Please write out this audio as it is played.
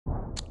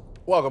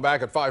Welcome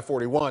back at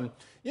 541.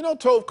 You know,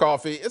 Tov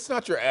Coffee, it's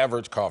not your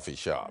average coffee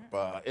shop.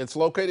 It's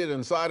located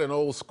inside an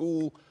old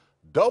school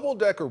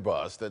double-decker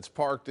bus that's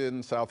parked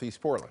in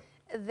Southeast Portland.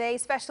 They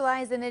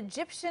specialize in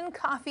Egyptian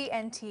coffee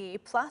and tea.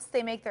 Plus,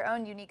 they make their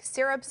own unique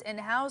syrups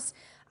in-house.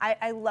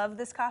 I love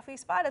this coffee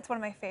spot. It's one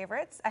of my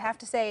favorites. I have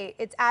to say,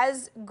 it's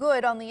as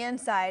good on the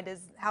inside as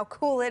how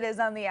cool it is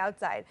on the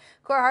outside.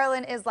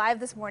 Kohr is live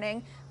this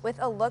morning with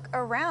a look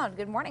around.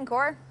 Good morning,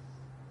 Kohr.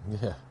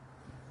 Yeah.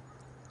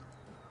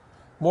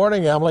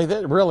 Morning, Emily.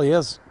 That really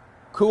is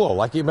cool.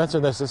 Like you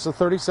mentioned, this is the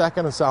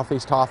 32nd and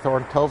Southeast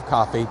Hawthorne Tov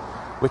Coffee,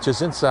 which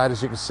is inside,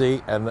 as you can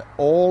see, an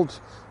old,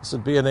 this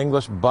would be an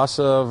English bus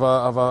of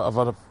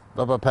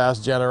a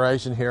past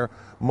generation here.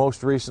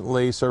 Most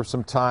recently served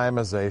some time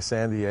as a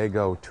San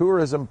Diego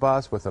tourism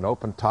bus with an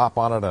open top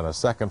on it and a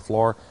second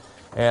floor.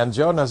 And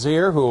Joe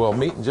Nazir, who we'll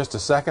meet in just a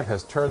second,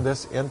 has turned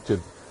this into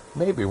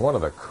maybe one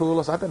of the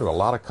coolest. I've been to a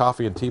lot of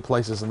coffee and tea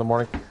places in the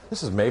morning.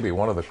 This is maybe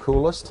one of the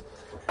coolest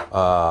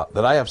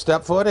that I have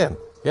stepped foot in.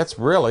 It's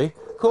really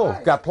cool.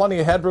 Got plenty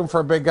of headroom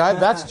for a big guy.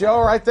 That's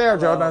Joe right there,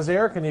 Joe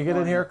Nazir. Can you get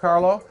in here,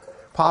 Carlo?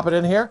 Pop it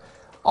in here.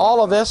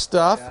 All of this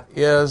stuff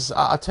is,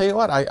 I'll tell you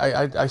what,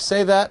 I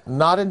say that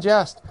not in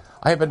jest.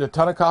 I have been to a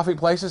ton of coffee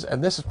places,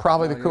 and this is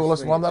probably the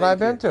coolest one that I've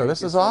been to.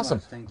 This is awesome.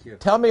 Thank you.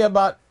 Tell me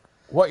about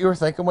what you were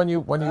thinking when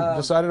you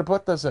decided to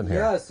put this in here.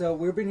 Yeah, so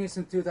we've been here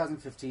since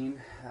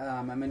 2015.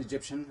 I'm an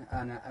Egyptian,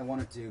 and I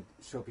wanted to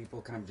show people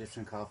kind of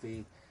Egyptian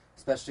coffee,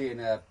 especially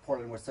in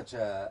Portland. We're such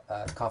a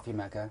coffee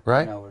mecca.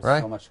 Right, you know,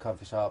 there's so much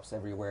coffee shops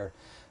everywhere.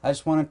 I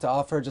just wanted to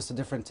offer just a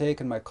different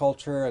take on my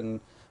culture, and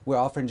we're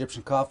offering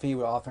Egyptian coffee.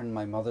 We're offering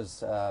my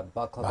mother's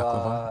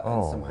baklava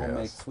and some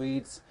homemade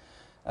sweets.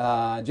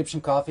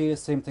 Egyptian coffee is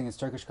the same thing as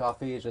Turkish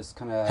coffee. It's just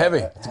kind of heavy.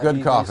 It's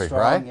good coffee, strong,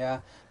 right? Yeah.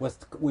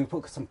 We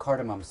put some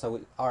cardamom.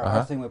 So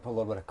our thing, we put a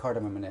little bit of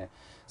cardamom in it,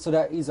 so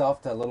that eases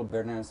off the little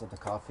bitterness of the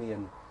coffee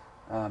and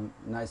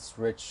nice,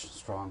 rich,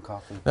 strong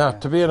coffee. Now,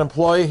 to be an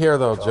employee here,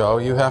 though, Joe,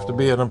 you have to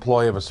be an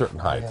employee of a certain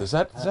height. Is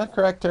that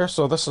correct there?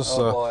 So this is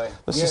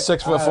this is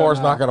 6'4" is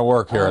not going to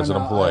work here as an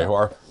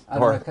employee.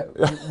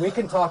 We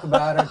can talk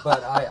about it,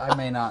 but I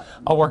may not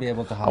be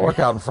able to hire. I'll work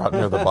out in front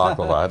near the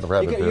baklava. I'd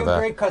rather do that. You're a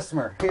great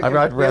customer.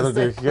 I'd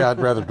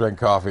rather drink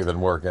coffee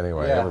than work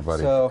anyway. Yeah,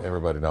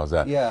 everybody knows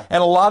that. Yeah.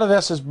 And a lot of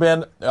this has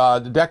been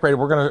decorated.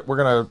 We're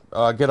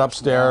gonna get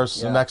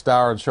upstairs the next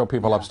hour and show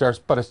people upstairs.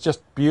 But it's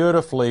just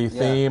beautifully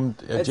themed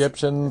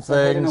Egyptian it's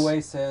things. Like an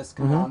oasis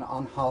kind of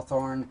on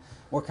Hawthorne.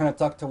 We're kind of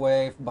tucked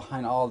away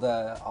behind all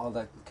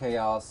the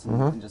chaos,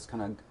 and just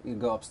kind of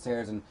go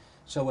upstairs and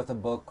chill with a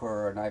book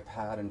or an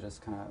iPad and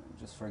just kind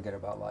of forget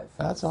about life.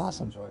 That's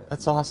awesome. Enjoy it.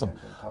 That's awesome.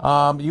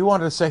 You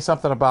wanted to say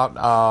something about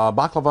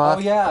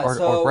baklava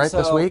or bread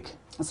this week?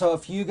 So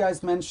if you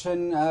guys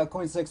mention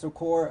Coin 6 or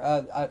Kohr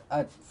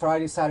at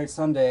Friday, Saturday,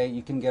 Sunday,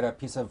 you can get a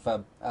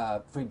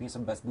free piece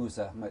of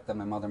basbousa that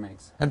my mother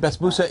makes. And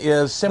basbousa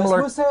is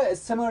similar? Basbousa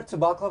is similar to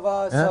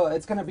baklava, so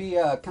it's going to be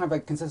kind of a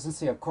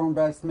consistency of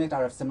cornbread made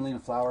out of semolina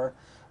flour.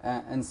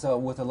 And so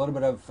with a little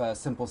bit of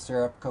simple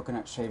syrup,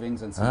 coconut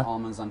shavings, and some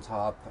almonds on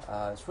top.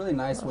 It's really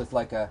nice with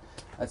like a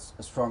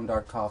strong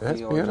dark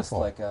coffee or just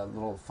like a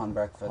little fun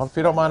breakfast. Well, if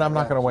you don't mind, I'm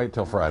not going to wait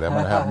till Friday. I'm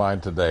going to have mine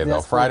today, though.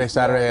 Friday,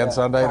 Saturday, and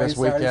Sunday this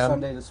weekend.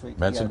 Sunday this week.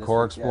 Mention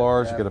Kohr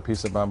Explores. You get a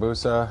piece of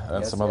bambusa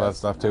and some of that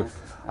stuff too.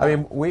 I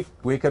mean,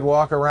 we could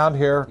walk around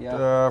here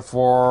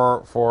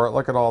for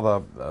look at all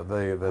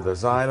the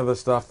design of the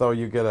stuff, though.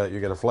 You get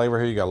a flavor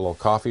here. You got a little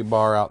coffee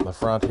bar out in the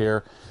front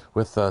here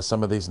with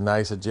some of these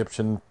nice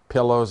Egyptian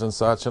pillows and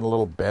such, and a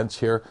little bench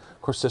here.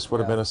 Of course, this would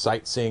have been a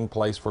sightseeing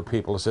place for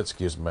people to sit.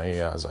 Excuse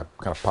me as I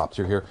kind of pop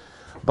through here.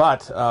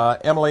 But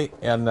Emily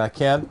and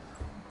Ken,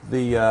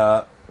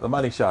 the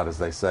money shot, as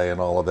they say in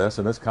all of this,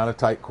 and it's kind of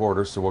tight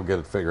quarters, so we'll get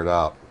it figured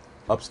out.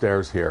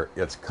 Upstairs here,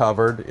 it's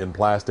covered in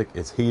plastic.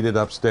 It's heated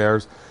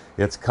upstairs.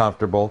 It's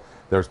comfortable.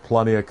 There's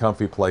plenty of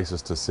comfy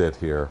places to sit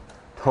here.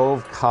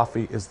 Tov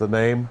Coffee is the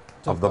name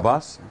of the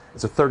bus.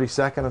 It's a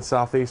 32nd and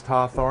Southeast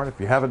Hawthorne. If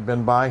you haven't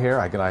been by here,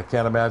 I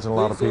can't imagine a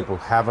lot of people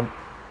haven't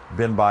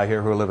been by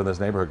here who live in this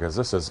neighborhood, because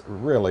this is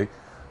really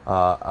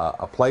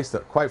a place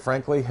that, quite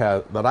frankly,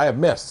 that I have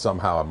missed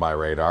somehow on my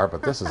radar.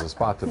 But this is a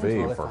spot to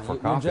be for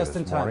coffee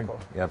this morning.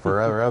 Yeah,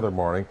 for every other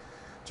morning.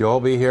 Joe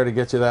will be here to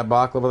get you that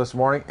baklava this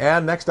morning,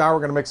 and next hour we're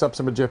going to mix up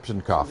some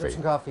Egyptian coffee.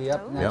 Egyptian coffee,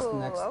 next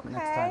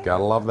time.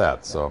 Gotta love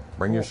that. So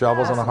bring your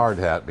shovels and a hard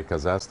hat,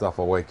 because that stuff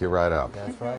will wake you right up. That's right.